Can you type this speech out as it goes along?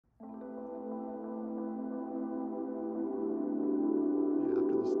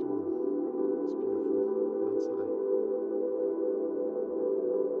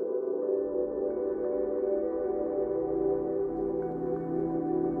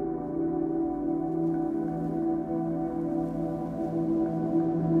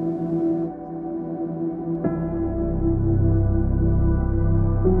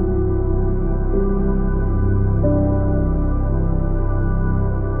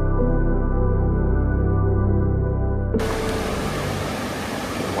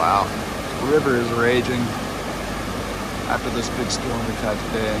river is raging after this big storm we've had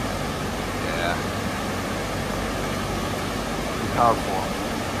today. Yeah. Pretty powerful.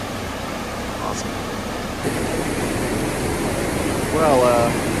 Awesome. Well,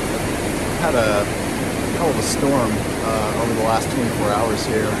 had a hell of a storm over the last 24 hours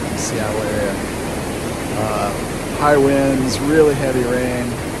here in the Seattle area. High winds, really heavy rain,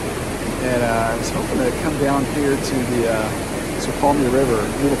 and I was hoping to come down here to the Swiftwater River,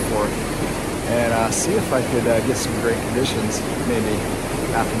 Middle Fork, and see if I could get some great conditions maybe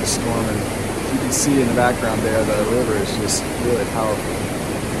after the storm. And you can see in the background there, the river is just really powerful.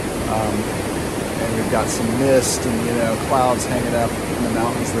 And we've got some mist and clouds hanging up in the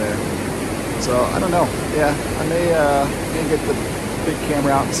mountains there. So I don't know. Yeah, I may get the big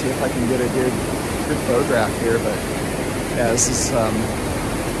camera out and see if I can get a good photograph here. But yeah, this is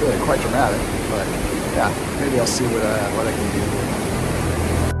really quite dramatic. But yeah, maybe I'll see what I can do.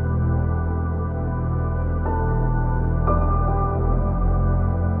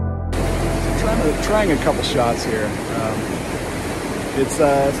 So trying a couple shots here. It's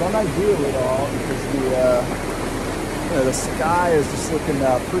not ideal at all because the sky is just looking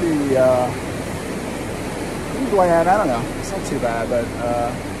pretty bland. I don't know. It's not too bad, but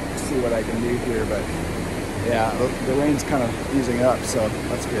let's see what I can do here. But yeah, the rain's kind of easing up, so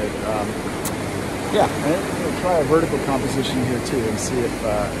that's good. Yeah, I'm gonna try a vertical composition here too, and see if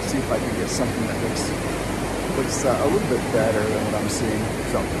I can get something that looks a little bit better than what I'm seeing.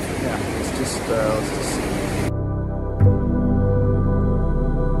 So yeah, let's just see.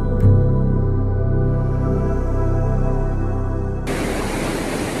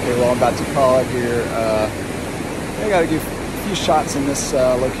 Okay, well, I'm about to call it here. I got to do a few shots in this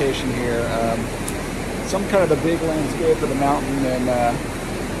location here. Some kind of the big landscape of the mountain and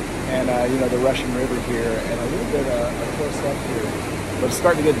the rushing river here, and a little bit of close up here. But it's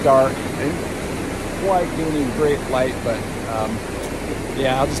starting to get dark. I didn't quite get any great light, but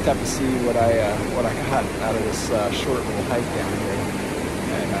yeah, I'll just have to see what I got out of this short little hike down here,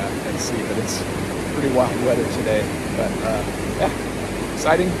 and see. But it's pretty wild weather today. But yeah,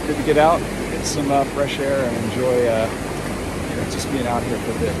 exciting. Good to get out, get some fresh air, and enjoy just being out here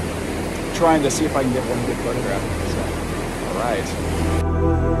for a bit. Trying to see if I can get one good photograph. So, all right.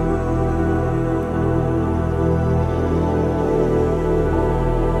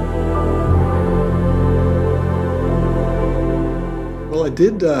 Well, I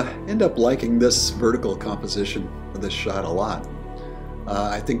did end up liking this vertical composition of this shot a lot.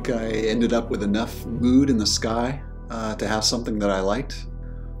 I think I ended up with enough mood in the sky to have something that I liked.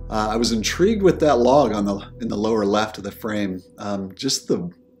 I was intrigued with that log in the lower left of the frame. Just the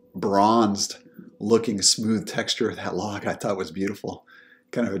bronzed looking smooth texture of that log I thought was beautiful.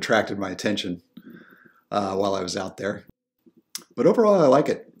 Kind of attracted my attention while I was out there. But overall I like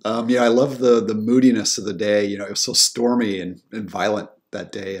it. Yeah, I love the moodiness of the day. It was so stormy and violent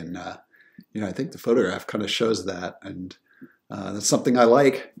that day, and I think the photograph kind of shows that, and that's something I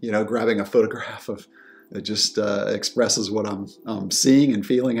like. Grabbing a photograph of it just expresses what I'm seeing and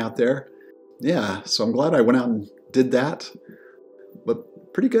feeling out there. Yeah, so I'm glad I went out and did that.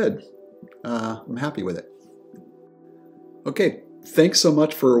 But pretty good. I'm happy with it. Okay, thanks so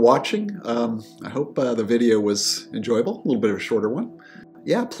much for watching. I hope the video was enjoyable. A little bit of a shorter one.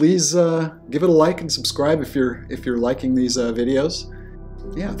 Yeah, please give it a like and subscribe if you're liking these videos.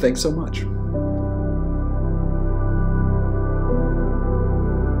 Yeah, thanks so much.